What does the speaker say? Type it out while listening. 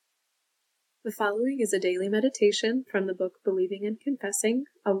The following is a daily meditation from the book Believing and Confessing,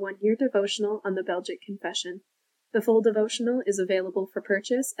 a one-year devotional on the Belgic Confession. The full devotional is available for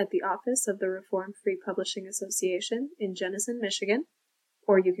purchase at the office of the Reformed Free Publishing Association in Jenison, Michigan,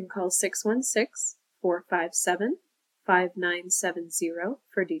 or you can call 616-457-5970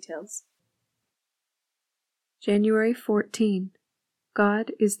 for details. January 14.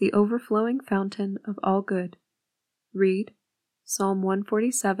 God is the overflowing fountain of all good. Read Psalm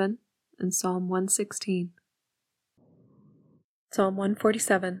 147 and Psalm 116. Psalm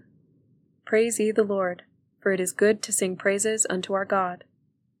 147. Praise ye the Lord, for it is good to sing praises unto our God,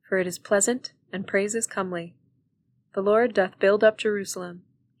 for it is pleasant, and praise is comely. The Lord doth build up Jerusalem,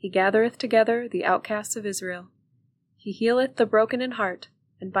 he gathereth together the outcasts of Israel. He healeth the broken in heart,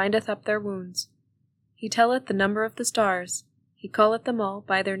 and bindeth up their wounds. He telleth the number of the stars, he calleth them all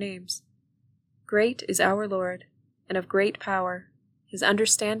by their names. Great is our Lord, and of great power. His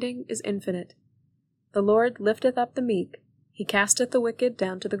understanding is infinite. The Lord lifteth up the meek, he casteth the wicked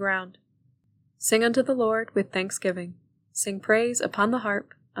down to the ground. Sing unto the Lord with thanksgiving, sing praise upon the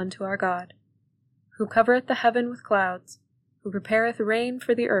harp unto our God. Who covereth the heaven with clouds, who prepareth rain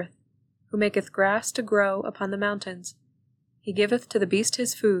for the earth, who maketh grass to grow upon the mountains. He giveth to the beast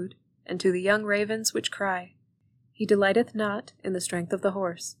his food, and to the young ravens which cry. He delighteth not in the strength of the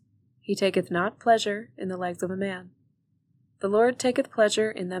horse, he taketh not pleasure in the legs of a man. The Lord taketh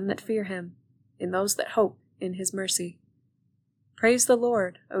pleasure in them that fear him, in those that hope in his mercy. Praise the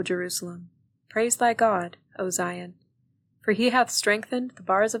Lord, O Jerusalem. Praise thy God, O Zion. For he hath strengthened the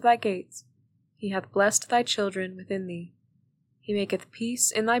bars of thy gates. He hath blessed thy children within thee. He maketh peace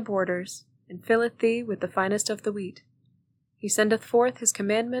in thy borders, and filleth thee with the finest of the wheat. He sendeth forth his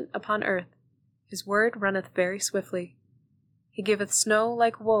commandment upon earth. His word runneth very swiftly. He giveth snow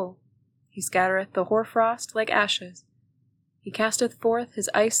like wool. He scattereth the hoarfrost like ashes. He casteth forth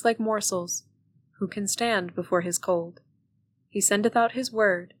his ice like morsels. Who can stand before his cold? He sendeth out his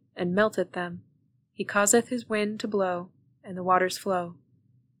word, and melteth them. He causeth his wind to blow, and the waters flow.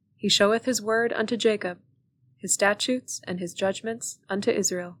 He showeth his word unto Jacob, his statutes and his judgments unto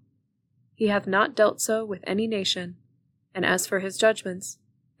Israel. He hath not dealt so with any nation, and as for his judgments,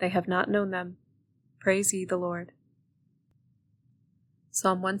 they have not known them. Praise ye the Lord.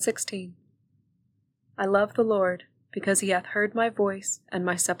 Psalm 116. I love the Lord, because he hath heard my voice and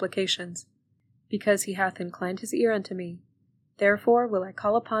my supplications, because he hath inclined his ear unto me. Therefore will I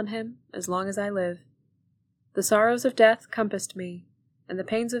call upon him as long as I live. The sorrows of death compassed me, and the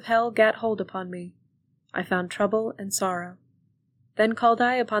pains of hell gat hold upon me. I found trouble and sorrow. Then called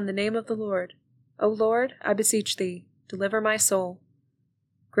I upon the name of the Lord. O Lord, I beseech thee, deliver my soul.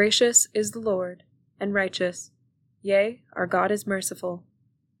 Gracious is the Lord, and righteous. Yea, our God is merciful.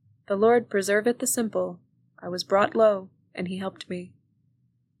 The Lord preserveth the simple. I was brought low, and he helped me.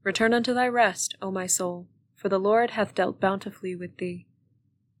 Return unto thy rest, O my soul, for the Lord hath dealt bountifully with thee.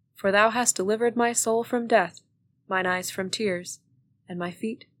 For thou hast delivered my soul from death, mine eyes from tears, and my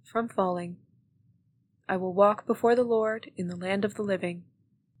feet from falling. I will walk before the Lord in the land of the living.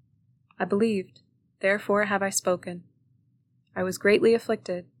 I believed, therefore have I spoken. I was greatly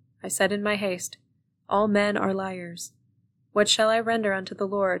afflicted. I said in my haste, all men are liars. What shall I render unto the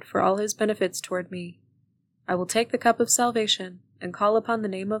Lord for all his benefits toward me? I will take the cup of salvation, and call upon the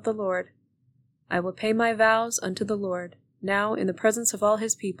name of the Lord. I will pay my vows unto the Lord, now in the presence of all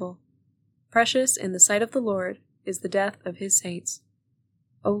his people. Precious in the sight of the Lord is the death of his saints.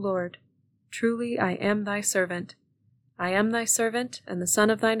 O Lord, truly I am thy servant. I am thy servant, and the son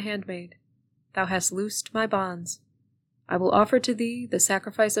of thine handmaid. Thou hast loosed my bonds. I will offer to thee the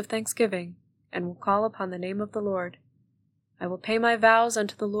sacrifice of thanksgiving, and will call upon the name of the Lord. I will pay my vows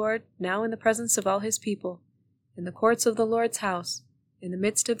unto the Lord, now in the presence of all his people, in the courts of the Lord's house, in the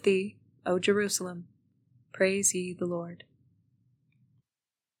midst of thee, O Jerusalem. Praise ye the Lord.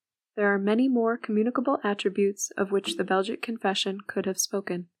 There are many more communicable attributes of which the Belgic Confession could have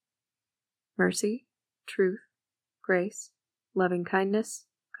spoken. Mercy, truth, grace, loving kindness,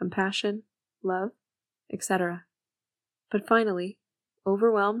 compassion, love, etc. But finally,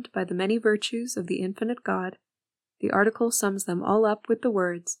 overwhelmed by the many virtues of the infinite God, the article sums them all up with the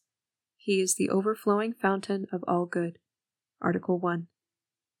words, He is the overflowing fountain of all good. Article 1.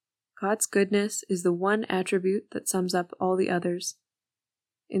 God's goodness is the one attribute that sums up all the others.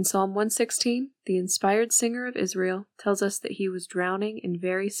 In Psalm 116, the inspired singer of Israel tells us that he was drowning in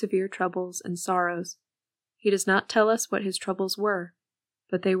very severe troubles and sorrows. He does not tell us what his troubles were,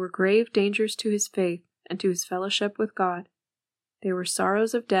 but they were grave dangers to his faith and to his fellowship with God. They were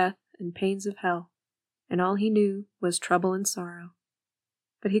sorrows of death and pains of hell, and all he knew was trouble and sorrow.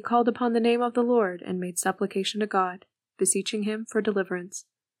 But he called upon the name of the Lord and made supplication to God, beseeching him for deliverance.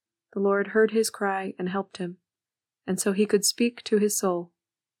 The Lord heard his cry and helped him, and so he could speak to his soul,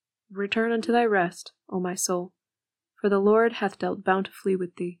 "Return unto thy rest, O my soul, for the Lord hath dealt bountifully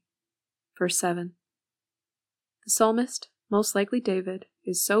with thee." Verse 7. The psalmist, most likely David,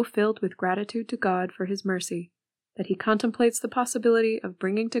 is so filled with gratitude to God for his mercy that he contemplates the possibility of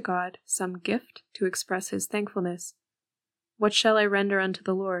bringing to God some gift to express his thankfulness. "What shall I render unto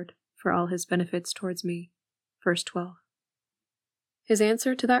the Lord for all his benefits towards me?" Verse 12. His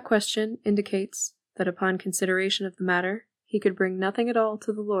answer to that question indicates that upon consideration of the matter, he could bring nothing at all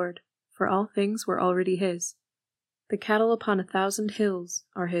to the Lord, for all things were already his. The cattle upon 1,000 hills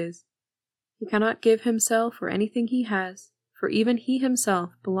are his. He cannot give himself or anything he has, for even he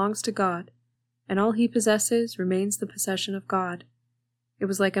himself belongs to God, and all he possesses remains the possession of God. It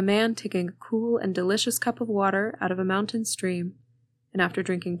was like a man taking a cool and delicious cup of water out of a mountain stream, and after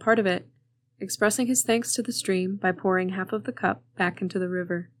drinking part of it, expressing his thanks to the stream by pouring half of the cup back into the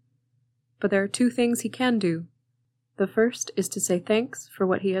river. But there are two things he can do. The first is to say thanks for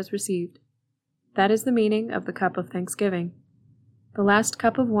what he has received. That is the meaning of the cup of thanksgiving, the last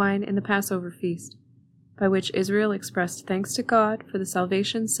cup of wine in the Passover feast, by which Israel expressed thanks to God for the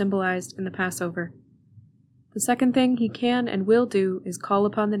salvation symbolized in the Passover. The second thing he can and will do is call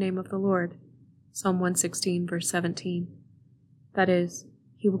upon the name of the Lord, Psalm 116, verse 17. That is,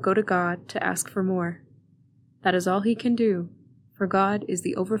 he will go to God to ask for more. That is all he can do, for God is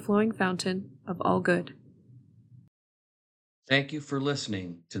the overflowing fountain of all good. Thank you for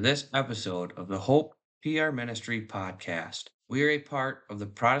listening to this episode of the Hope PR Ministry podcast. We are a part of the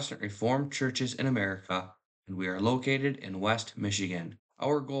Protestant Reformed Churches in America, and we are located in West Michigan.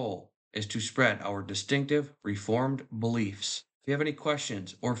 Our goal is to spread our distinctive Reformed beliefs. If you have any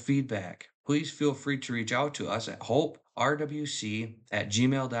questions or feedback, please feel free to reach out to us at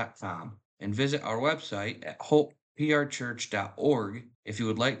hoperwc@gmail.com and visit our website at hopeprchurch.org if you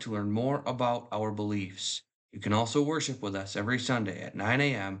would like to learn more about our beliefs. You can also worship with us every Sunday at 9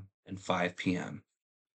 a.m. and 5 p.m.